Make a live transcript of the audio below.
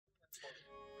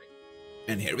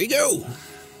And here we go.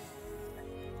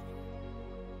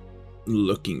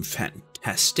 Looking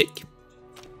fantastic.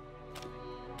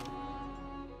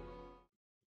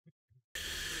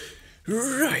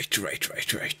 Right.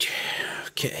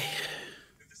 Okay.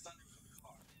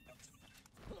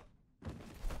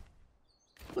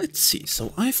 Let's see.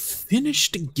 So I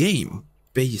finished the game,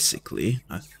 basically.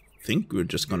 I think we're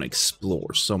just gonna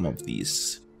explore some of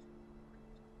these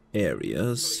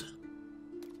areas.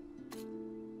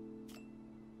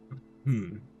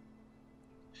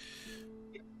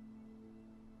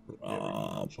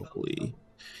 Probably.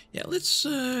 Yeah, let's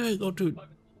go to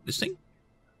this thing.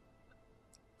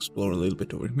 Explore a little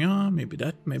bit over here. Maybe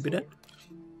that, maybe that.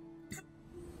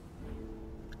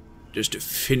 Just to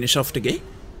finish off the game.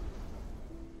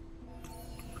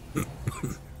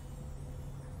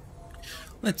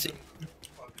 Let's see.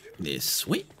 This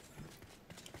way.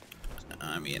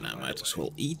 I mean, I might as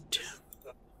well eat.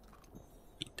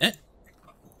 Eat that.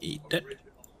 Eat that.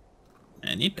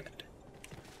 And eat that.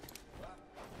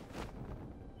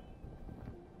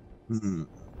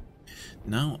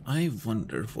 Now I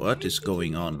wonder what is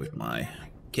going on with my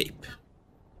cape.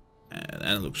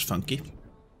 That looks funky.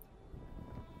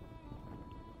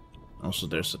 Also,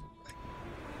 there's a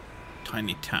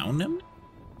tiny town.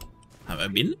 Have I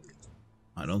been?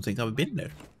 I don't think I've been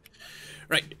there.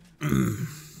 Right.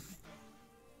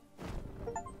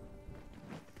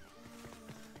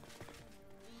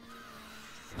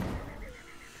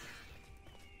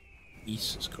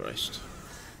 Jesus Christ.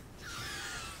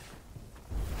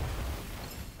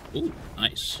 Ooh,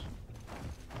 nice.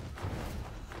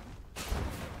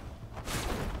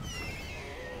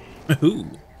 Ooh,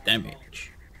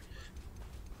 damage.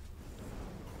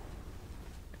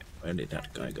 Where did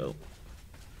that guy go?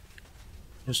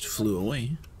 Just flew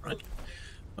away, right?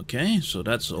 Okay, so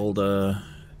that's all the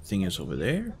things over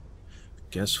there.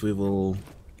 Guess we will...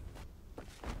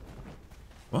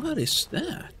 What is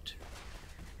that?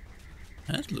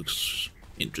 That looks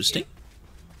interesting.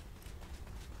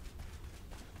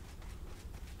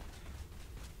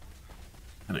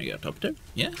 Can I get up there?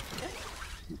 Yeah.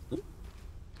 Okay.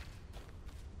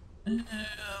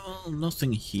 Well,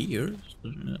 nothing here.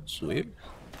 That's weird.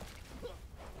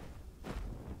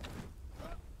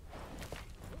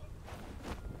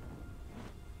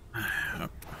 Huh.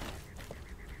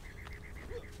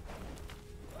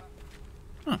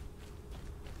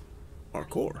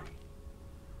 Parkour.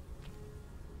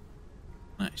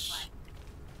 Nice.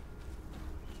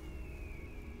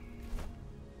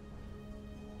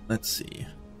 Let's see.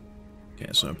 Okay,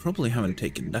 so I probably haven't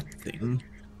taken that thing.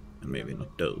 And maybe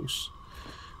not those.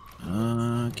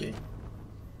 Okay.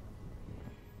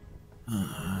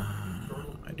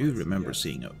 I do remember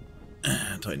seeing a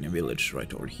tiny village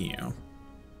right over here.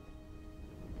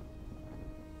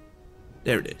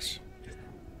 There it is.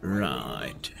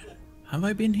 Right. Have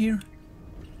I been here?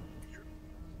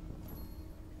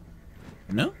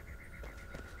 No?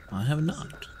 I have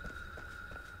not.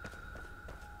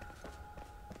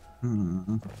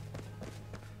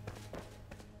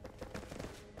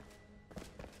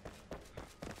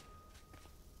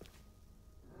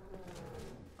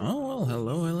 Oh, well,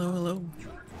 hello.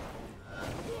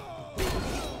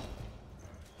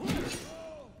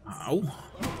 Ow.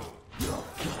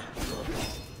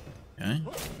 Okay.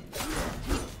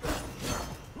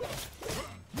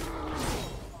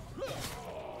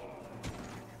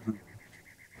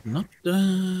 Not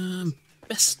the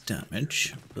best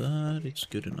damage, but it's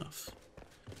good enough.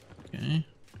 Okay.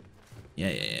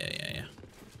 Yeah.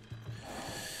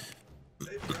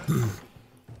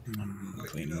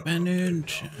 Clean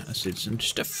bandage, acids and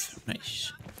stuff.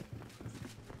 Nice.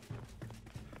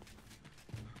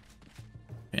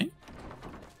 Okay.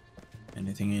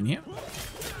 Anything in here?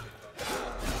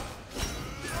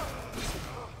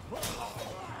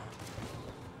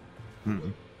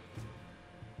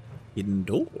 Hidden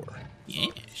door.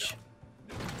 Yes.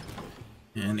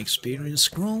 An experience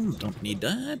scroll. Don't need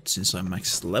that since I'm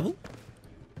max level.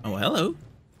 Oh, hello.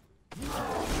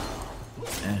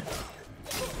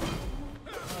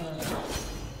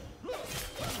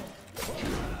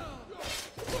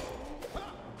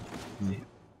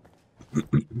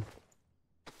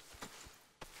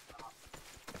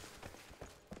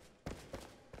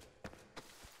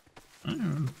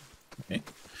 Okay.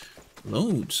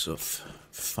 Loads of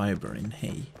fiber in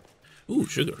hay. Ooh,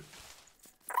 sugar.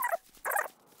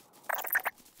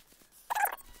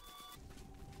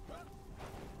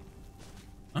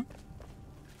 Huh?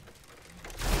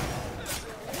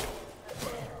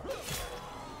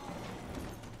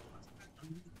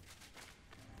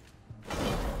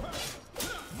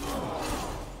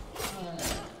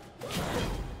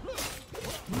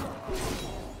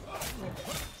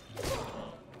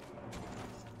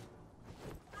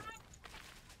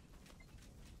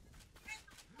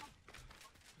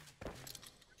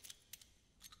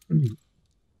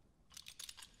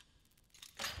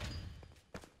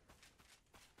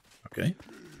 Okay.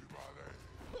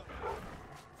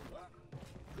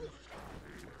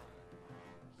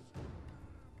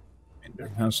 And there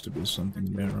has to be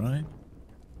something there, right?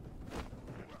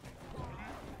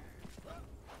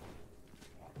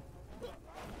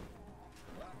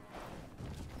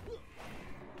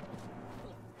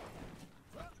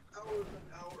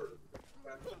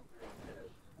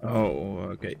 Oh,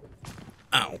 okay.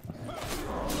 Ow.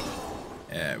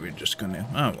 Yeah, we're just gonna...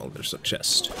 Oh, well, there's a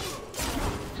chest.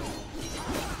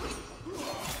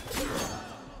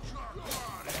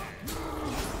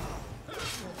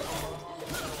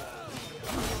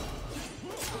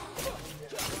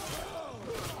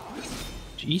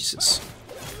 Jesus.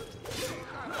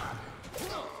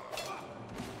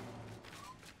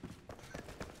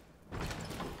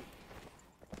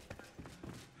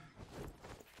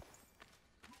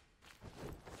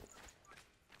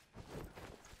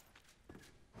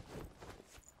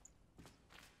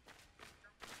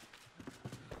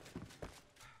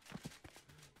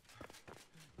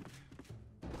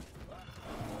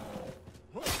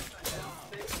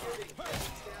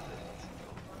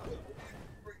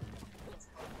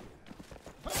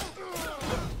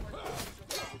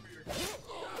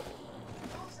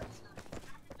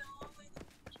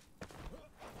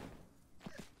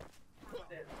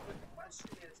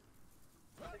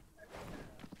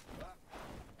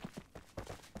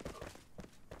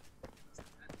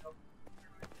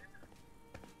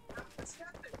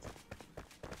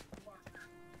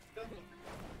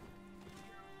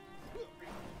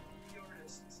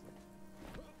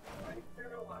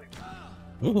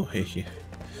 Oh, hey.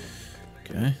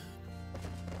 Okay.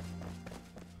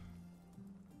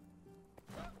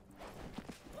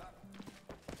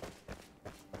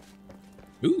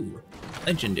 Ooh,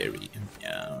 legendary.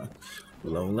 Yeah,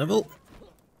 low level.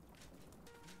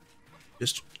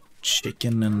 Just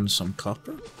chicken and some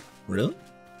copper? Really?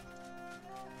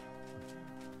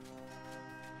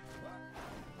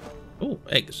 Oh,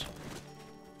 eggs.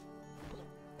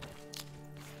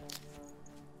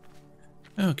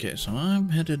 Okay, so I'm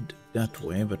headed that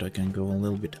way, but I can go a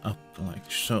little bit up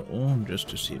like so, just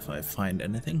to see if I find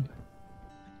anything.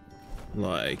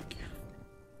 Like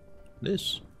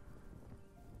this.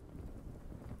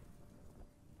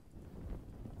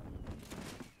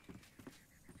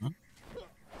 Huh?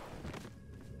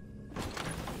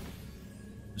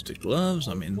 Just gloves,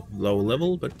 I mean, low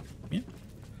level, but yeah.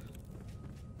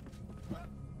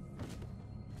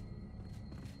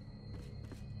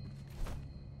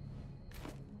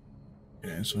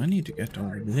 Okay, so I need to get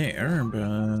over there,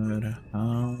 but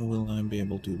how will I be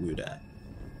able to do that?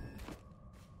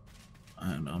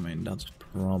 And I mean, that's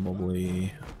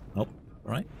probably... Oh,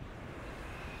 right.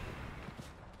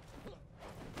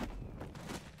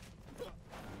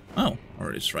 Oh,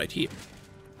 or it's right here.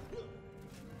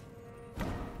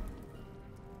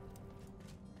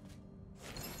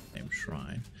 Same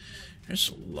shrine. There's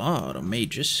a lot of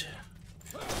mages.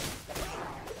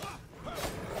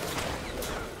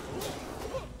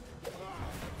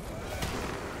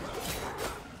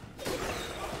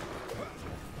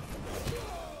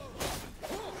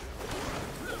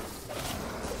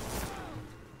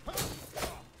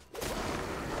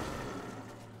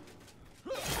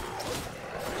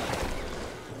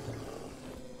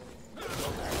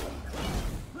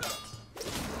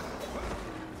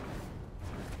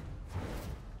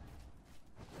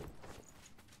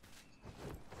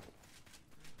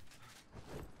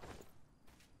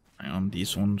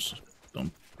 These ones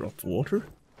don't drop water.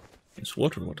 It's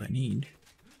water what I need.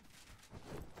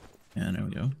 Yeah, there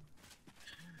we go.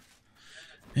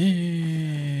 And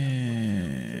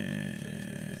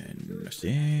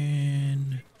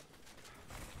nothing.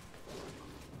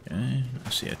 Okay, I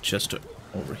see a chest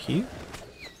over here.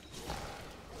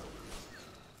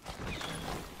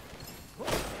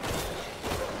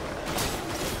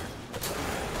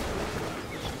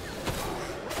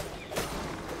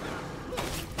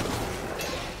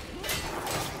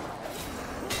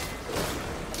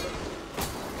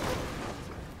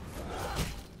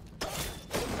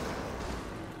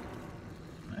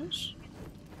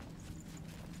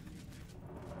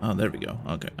 Oh, there we go.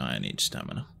 Okay, I need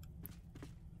stamina.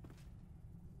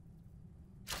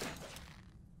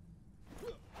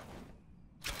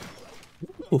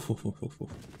 Oof, oof, oof, oof, oof.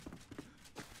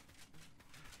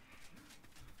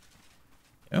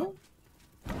 Yeah.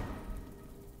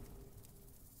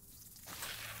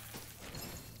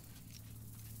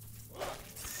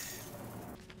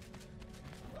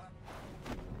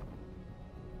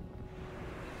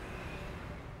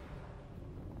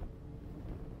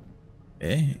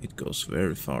 Okay, it goes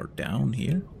very far down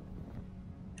here.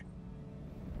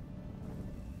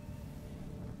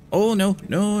 Oh no,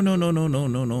 no, no, no, no, no,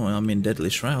 no, no, I'm in Deadly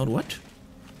Shroud. What?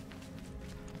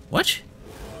 What?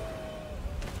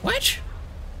 What?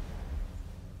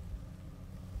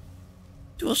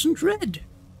 It wasn't red.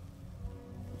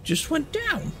 It just went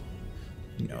down.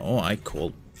 No, I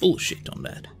call bullshit on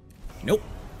that. Nope,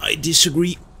 I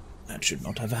disagree. That should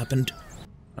not have happened.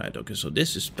 Right, okay, so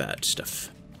this is bad stuff.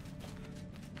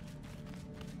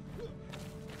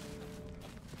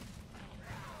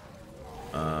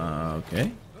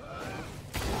 Okay.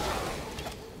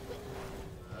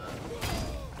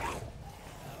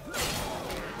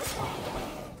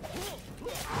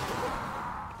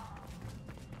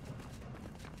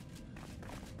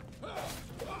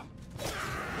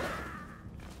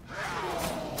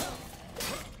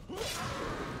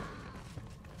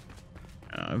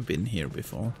 I've been here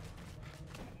before.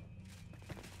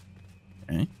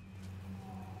 Okay.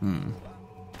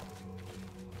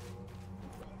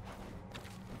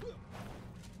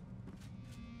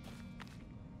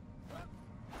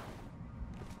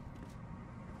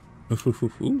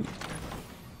 Ooh.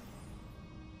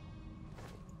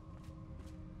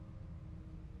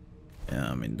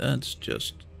 Yeah, I mean, that's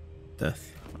just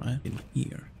death right in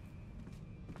here.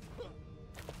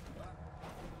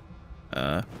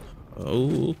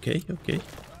 Oh, okay, okay.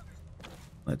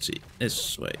 Let's see,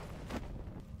 this way.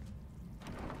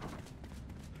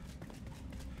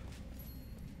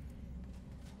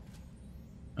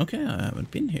 Okay, I haven't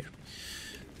been here.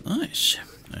 Nice,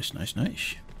 nice, nice,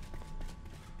 nice.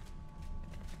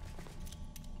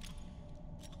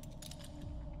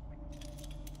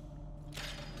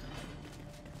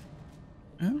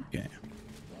 Okay.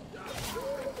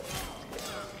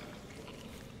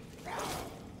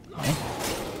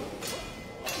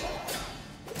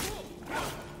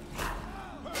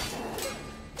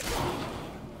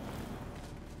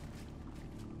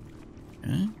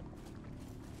 Okay.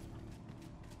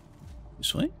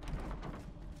 This way?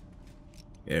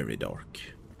 Very dark.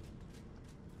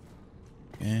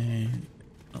 Okay.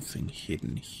 Nothing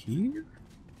hidden here.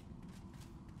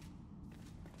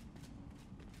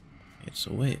 It's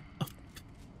a way up.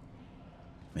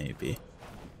 Maybe.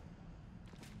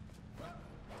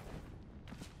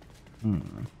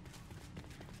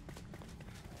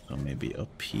 So maybe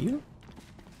up here?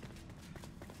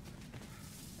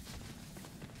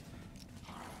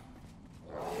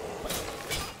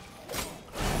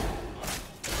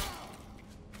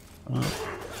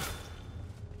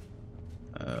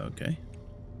 Okay.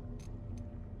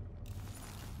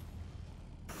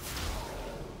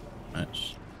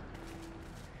 Nice.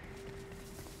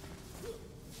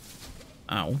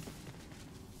 Ow.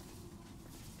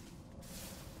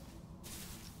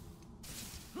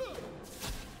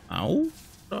 Ow.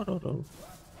 No.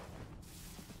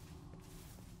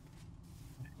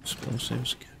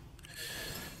 Explosives.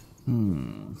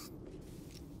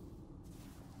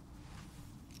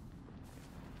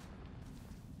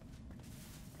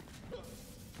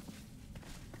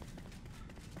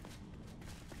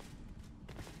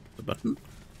 The button.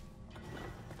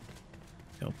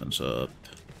 It opens up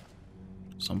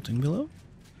something below.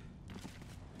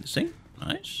 This thing.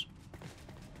 Nice.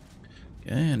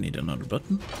 Okay, I need another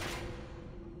button.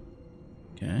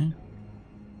 Okay.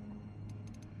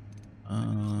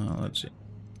 Let's see.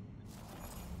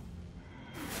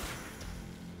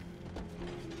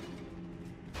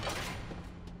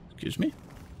 Excuse me.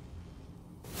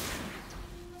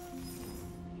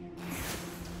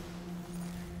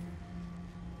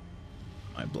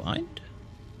 Am I blind?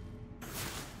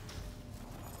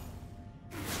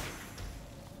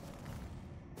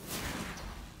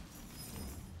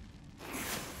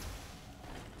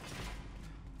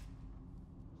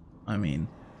 I mean,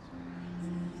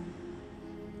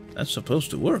 that's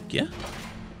supposed to work, yeah?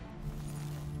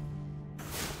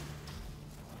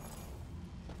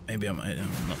 Maybe I'm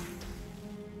not.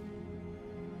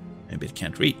 Maybe it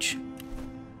can't reach.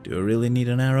 Do I really need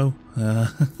an arrow?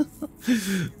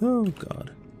 Oh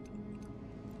god.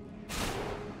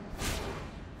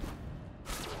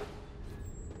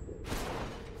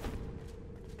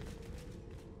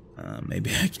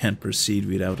 Maybe I can't proceed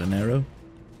without an arrow.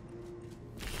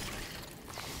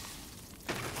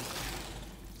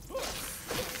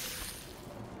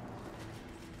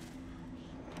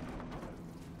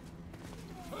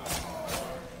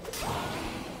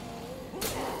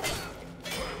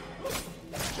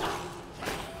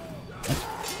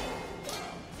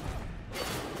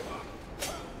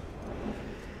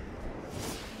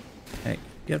 Hey,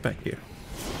 get back here.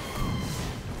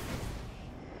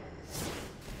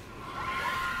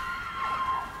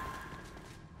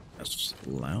 That's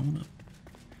loud.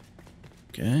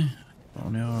 Okay.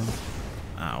 On your arm.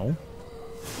 Ow.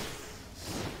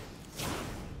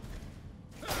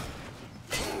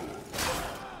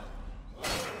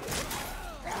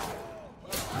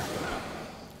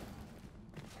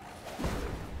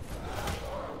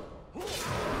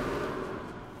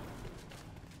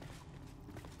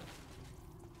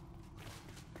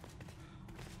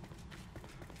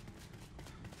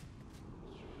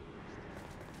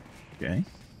 Okay.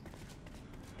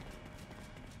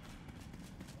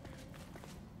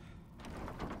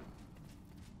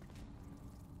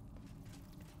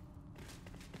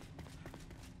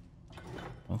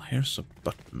 Well, here's a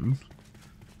button.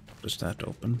 Does that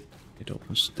open? It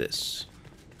opens this.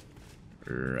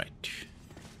 Right.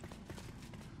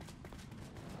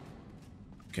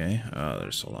 Okay,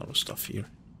 there's a lot of stuff here.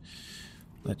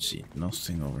 Let's see,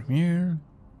 nothing over here.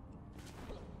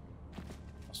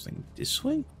 Nothing this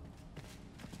way.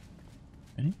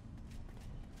 Okay.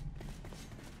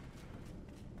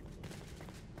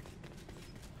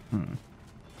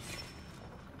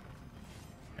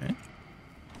 Okay.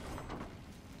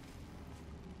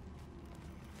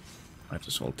 Might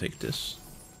as well take this.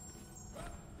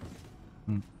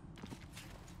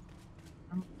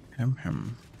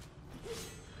 Hem.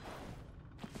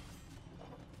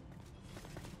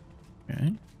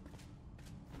 Okay.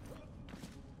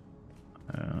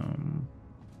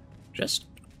 Just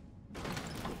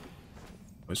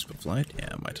Wisp of Light.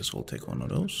 Yeah, might as well take one of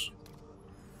those.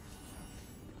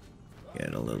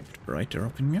 Get a little bit brighter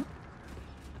up in here.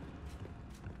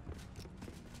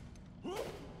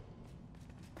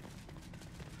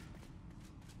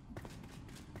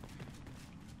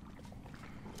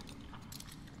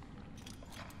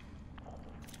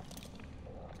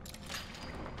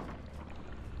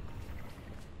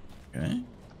 Okay,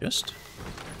 just.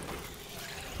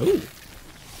 Oh!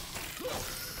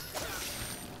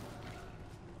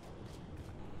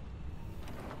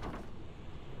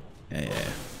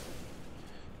 Yeah.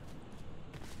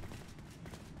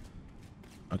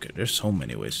 Okay, there's so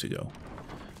many ways to go.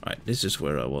 Right, this is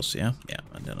where I was, yeah? Yeah,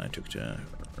 and then I took the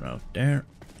route there.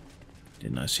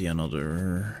 Didn't I see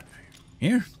another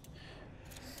here?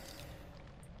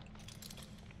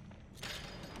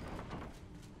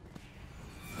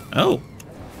 Oh!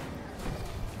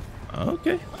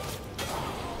 Okay.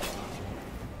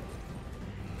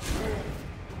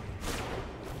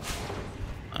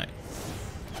 Right.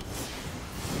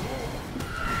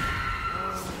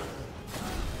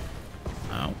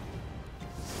 Ow.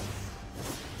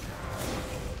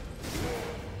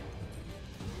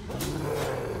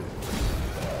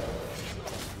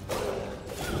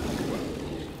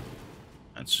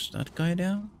 That's that guy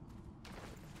down.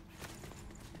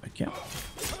 Okay.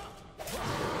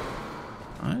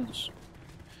 Nice.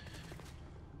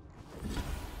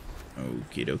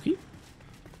 Okie dokie.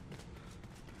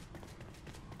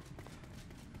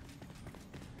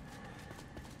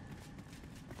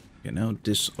 Okay, now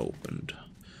this opened.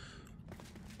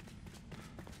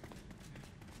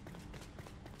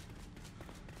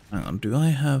 Hang on, do I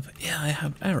have... Yeah, I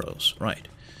have arrows, right.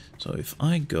 So if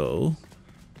I go...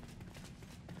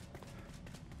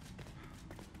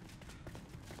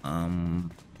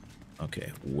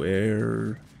 Okay,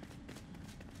 where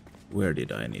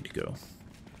did I need to go?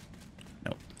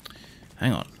 No.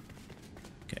 Hang on.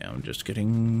 Okay, I'm just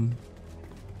getting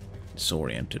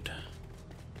disoriented.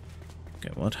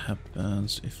 Okay, what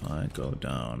happens if I go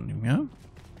down here?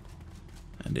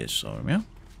 And this over here?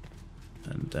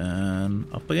 And then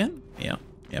up again? Yeah.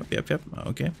 Yep.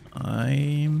 Okay,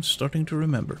 I'm starting to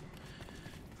remember.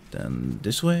 Then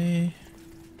this way.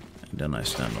 And then I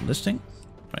stand on this thing.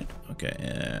 Right,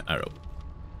 okay, arrow.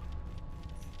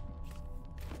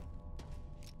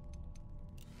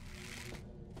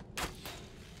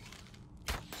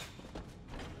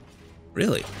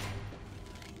 Really?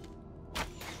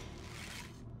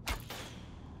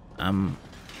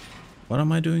 What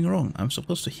am I doing wrong? I'm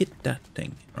supposed to hit that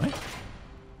thing, right?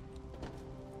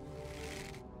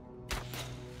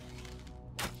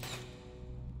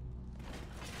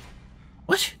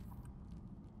 What?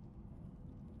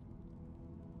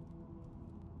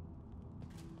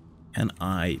 Can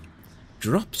I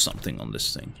drop something on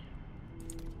this thing?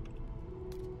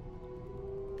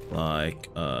 Like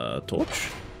a torch?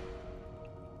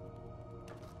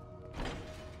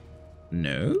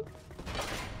 No?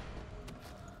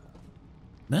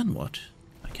 Then what?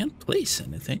 I can't place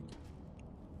anything.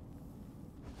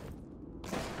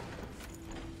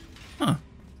 Huh.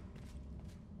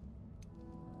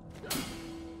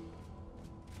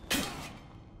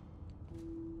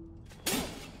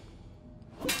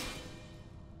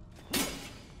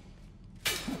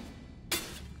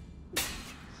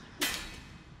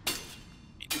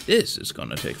 This is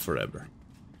gonna take forever.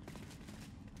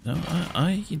 No,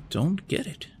 I don't get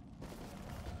it.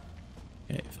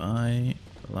 Okay, if I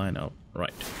line up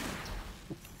right.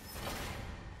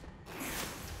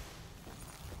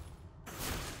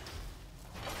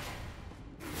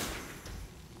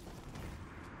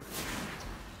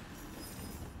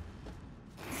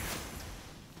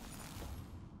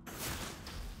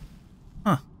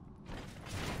 Huh.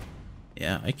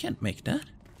 Yeah, I can't make that.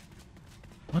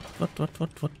 What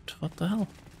the hell?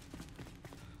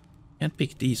 Can't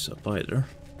pick these up either.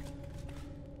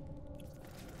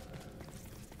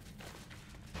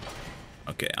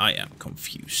 Okay, I am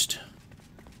confused.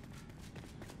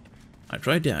 I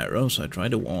tried the arrows, I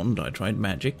tried the wand, I tried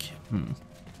magic. Well,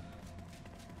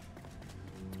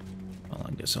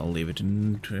 I guess I'll leave it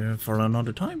in for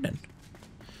another time then.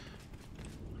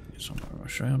 Get some more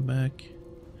shrine back.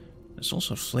 There's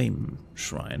also a flame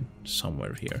shrine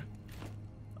somewhere here.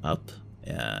 Up?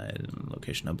 Yeah,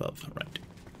 location above, right.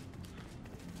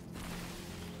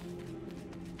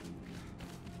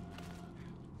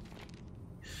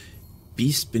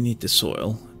 Beast beneath the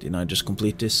soil. Didn't I just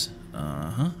complete this?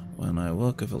 When I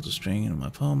woke, I felt a string in my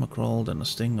palm. I crawled, and a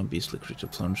sting of beastly creature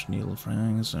plunged needle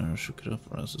fangs, and I shook it up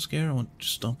for us to scare. I wanted to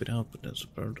stomp it out, but there's a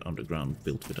bird underground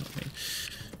built without me.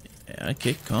 Yeah,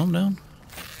 okay, calm down.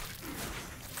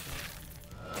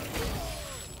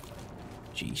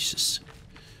 Jesus.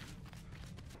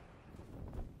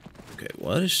 Okay,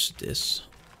 what is this?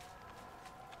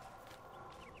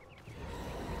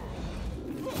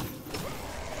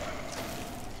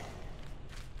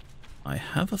 I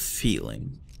have a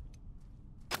feeling.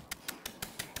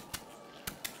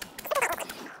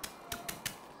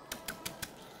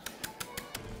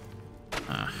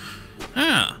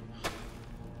 Ah.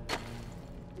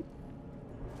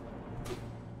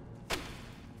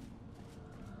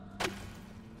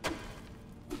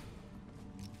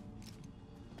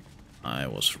 I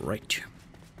was right.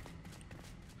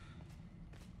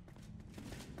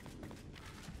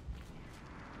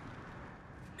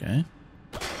 Okay.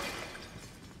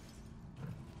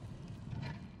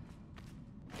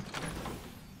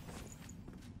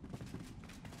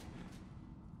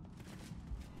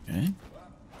 Okay.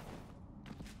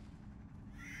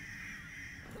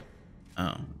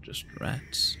 Oh, just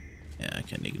rats. Yeah, I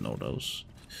can ignore those.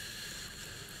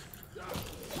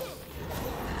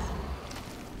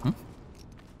 Huh?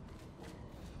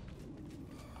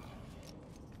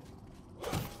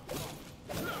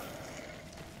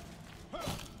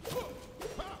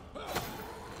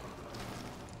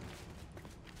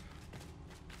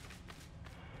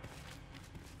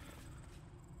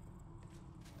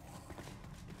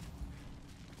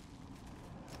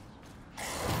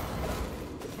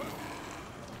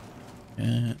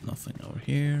 Yeah, nothing over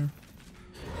here.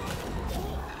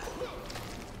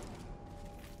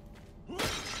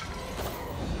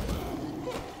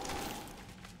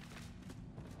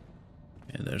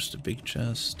 And there's the big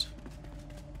chest.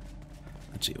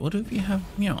 Let's see, what do we have?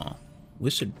 Yeah,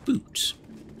 wizard boots.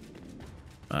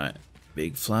 Alright,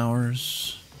 big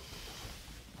flowers.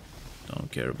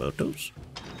 Don't care about those.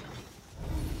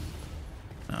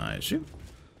 I see.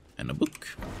 And a book.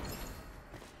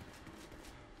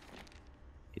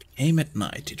 It came at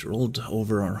night. It rolled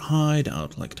over our hide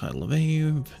out like tidal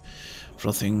wave.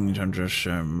 Frothing thunders,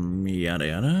 yada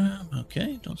yada.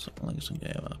 Okay, don't sound like some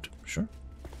guy about. Sure.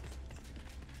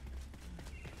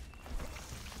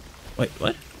 Wait,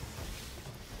 what?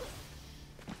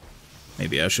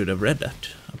 Maybe I should have read that.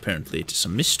 Apparently it is a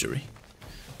mystery.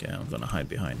 Okay, I'm gonna hide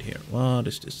behind here. What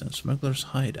is this then? Smuggler's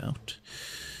hideout.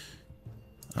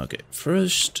 Okay,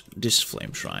 first this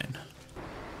flame shrine.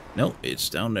 No, it's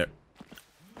down there.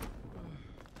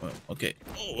 Well, okay.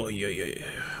 Oh, yeah.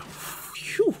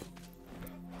 Phew.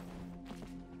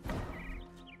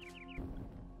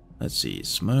 Let's see.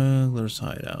 Smuggler's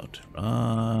hideout.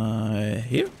 Right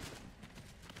here.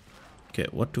 Okay,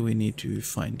 what do we need to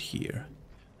find here?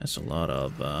 That's a lot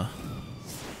of,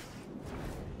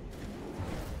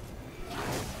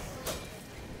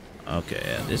 Okay,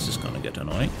 yeah, this is gonna get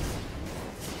annoying.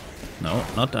 No,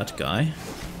 not that guy.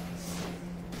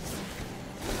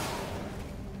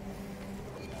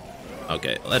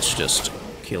 Okay, let's just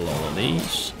kill all of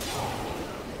these.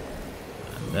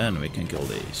 And then we can kill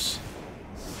these.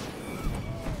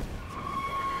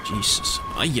 Jesus.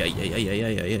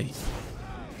 Ay.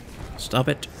 Stop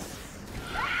it.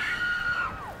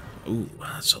 Ooh,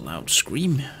 that's a loud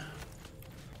scream.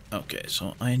 Okay,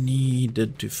 so I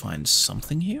needed to find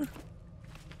something here.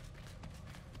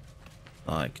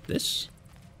 Like this.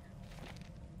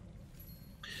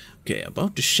 Okay,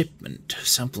 about the shipment.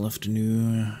 Sample of the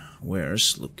new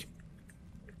wares look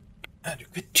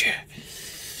adequate.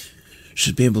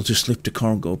 Should be able to slip the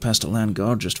cargo past the land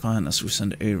guard just fine as we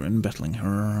send Erin battling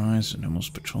her eyes and the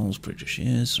most patrols pretty she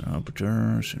is. Her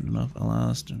arbiter soon enough,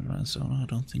 alas, and so I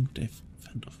don't think they've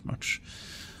fend off much.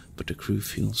 But the crew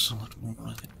feels a lot more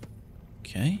like it.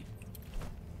 Okay.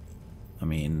 I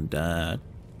mean, that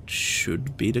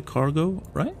should be the cargo,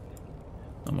 right?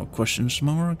 No more question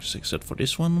marks except for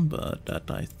this one, but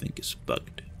that I think is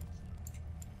bugged.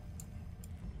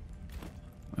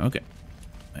 Okay.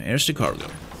 Here's the cargo.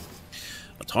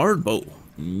 A tarred bow.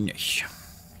 Nice.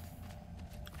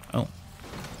 Oh.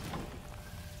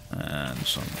 And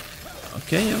some...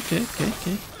 Okay.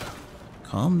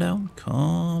 Calm down.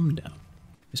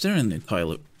 Is there an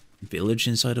entire village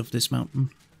inside of this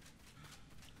mountain?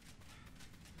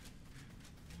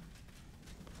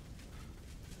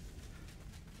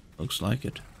 Looks like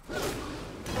it.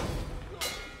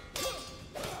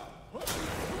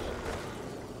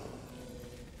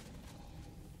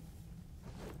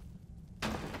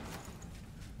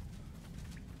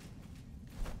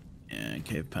 Yeah,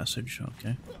 cave passage,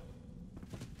 okay.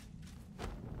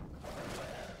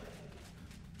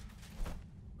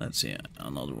 Let's see,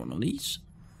 another one of these.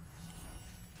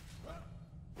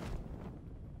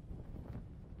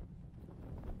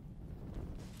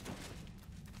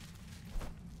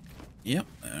 Yep,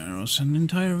 there's an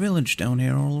entire village down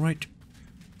here, alright.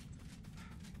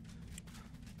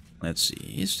 Let's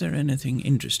see, is there anything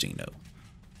interesting though?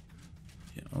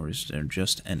 Yeah, or is there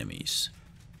just enemies?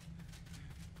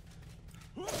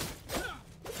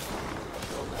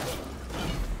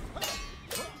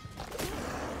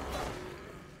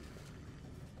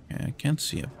 Yeah, I can't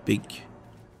see a big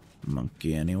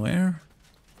monkey anywhere.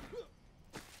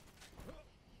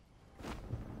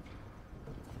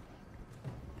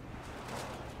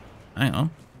 Hang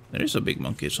on, there is a big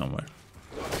monkey somewhere.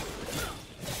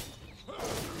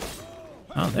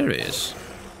 Oh, there he is.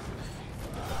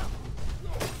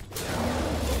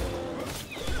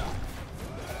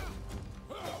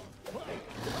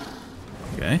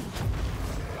 Okay.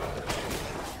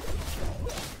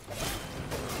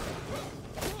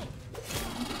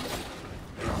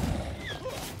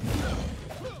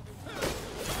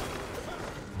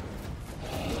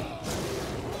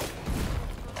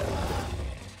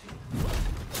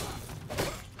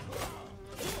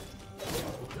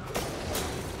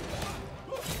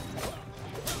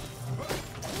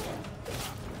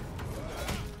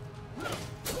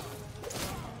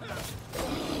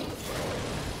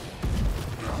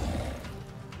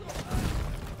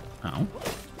 Ow.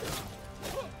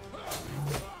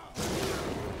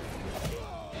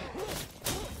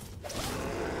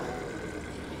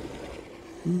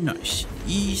 Nice.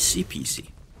 Easy peasy.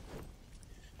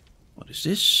 What is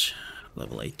this?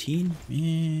 Level 18?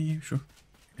 Yeah, sure.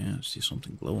 Yeah, I see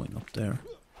something glowing up there.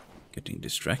 Getting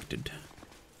distracted.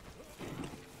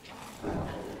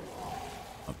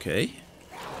 Okay.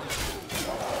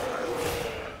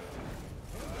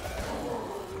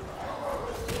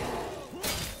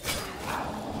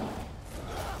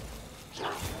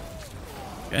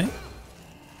 Okay.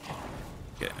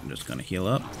 Okay, I'm just gonna heal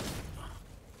up.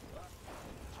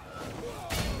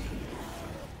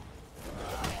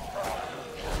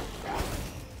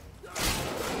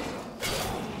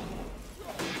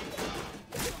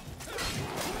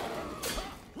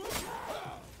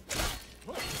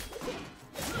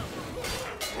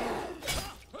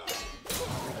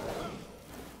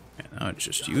 Okay, now it's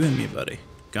just you and me, buddy.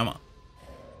 Come on.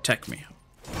 Attack me.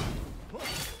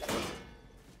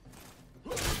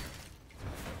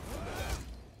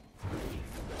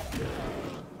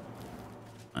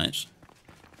 Nice.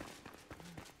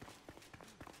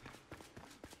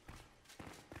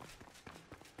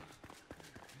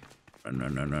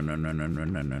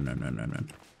 Run.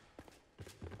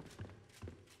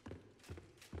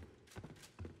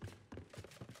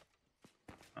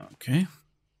 Okay.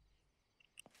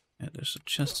 Yeah, there's a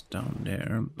chest down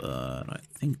there, but I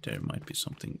think there might be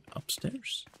something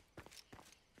upstairs.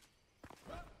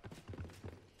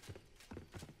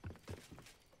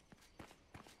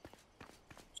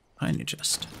 Tiny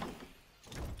chest.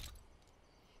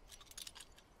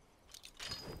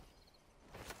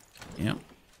 Yeah.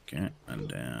 Okay, and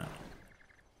there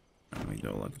we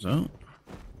go like so.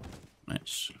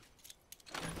 Nice.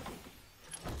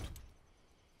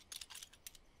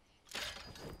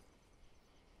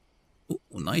 Ooh,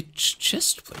 nice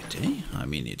chest plate, eh? I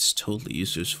mean, it's totally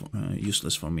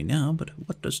useless for me now, but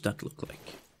what does that look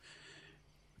like?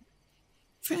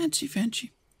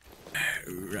 Fancy.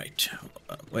 Right.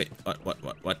 Wait, what?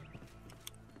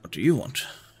 What do you want?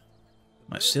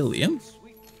 Mycelium?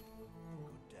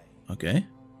 Okay.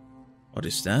 What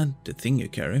is that? The thing you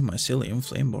carry? Mycelium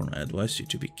Flameborn. I advise you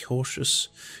to be cautious.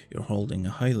 You're holding a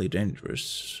highly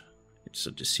dangerous... It's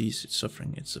a disease, it's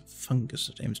suffering. It's a fungus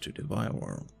that aims to devour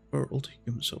our world.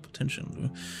 Human soul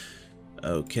potential.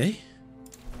 Okay.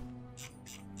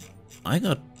 I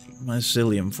got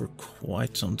Mycelium for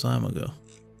quite some time ago.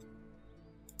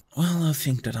 Well, I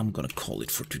think that I'm gonna call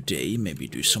it for today. Maybe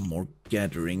do some more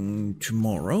gathering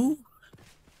tomorrow.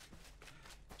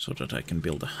 So that I can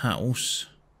build a house.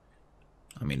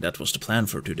 I mean, that was the plan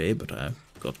for today, but I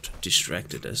got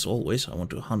distracted as always. I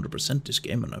want to 100% this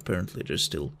game, and apparently there's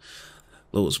still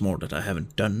loads more that I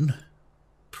haven't done.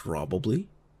 Probably.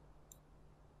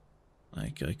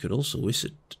 Like, I could also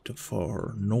visit the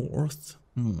far north.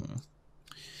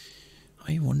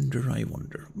 I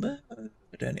wonder.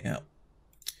 But anyhow.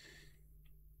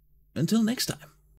 Until next time.